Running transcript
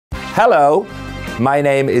Hello, my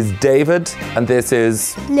name is David and this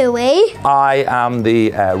is Louis. I am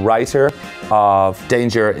the writer of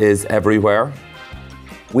Danger is Everywhere.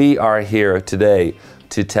 We are here today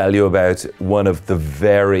to tell you about one of the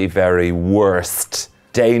very, very worst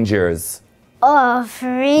dangers of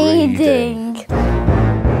reading.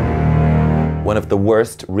 One of the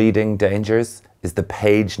worst reading dangers is the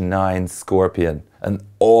page 9 scorpion, an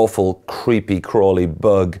awful, creepy, crawly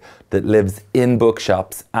bug that lives in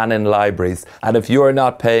bookshops and in libraries. And if you're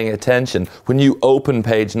not paying attention, when you open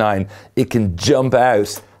page 9, it can jump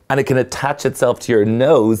out and it can attach itself to your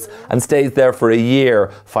nose and stays there for a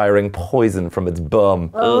year, firing poison from its bum.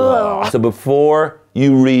 So before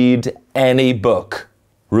you read any book,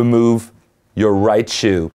 remove your right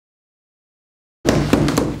shoe.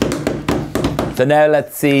 So now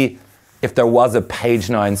let's see if there was a page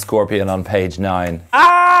 9 scorpion on page 9.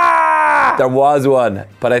 Ah! There was one,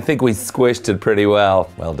 but I think we squished it pretty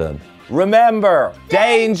well. Well done. Remember,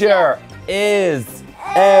 danger is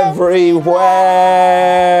everywhere.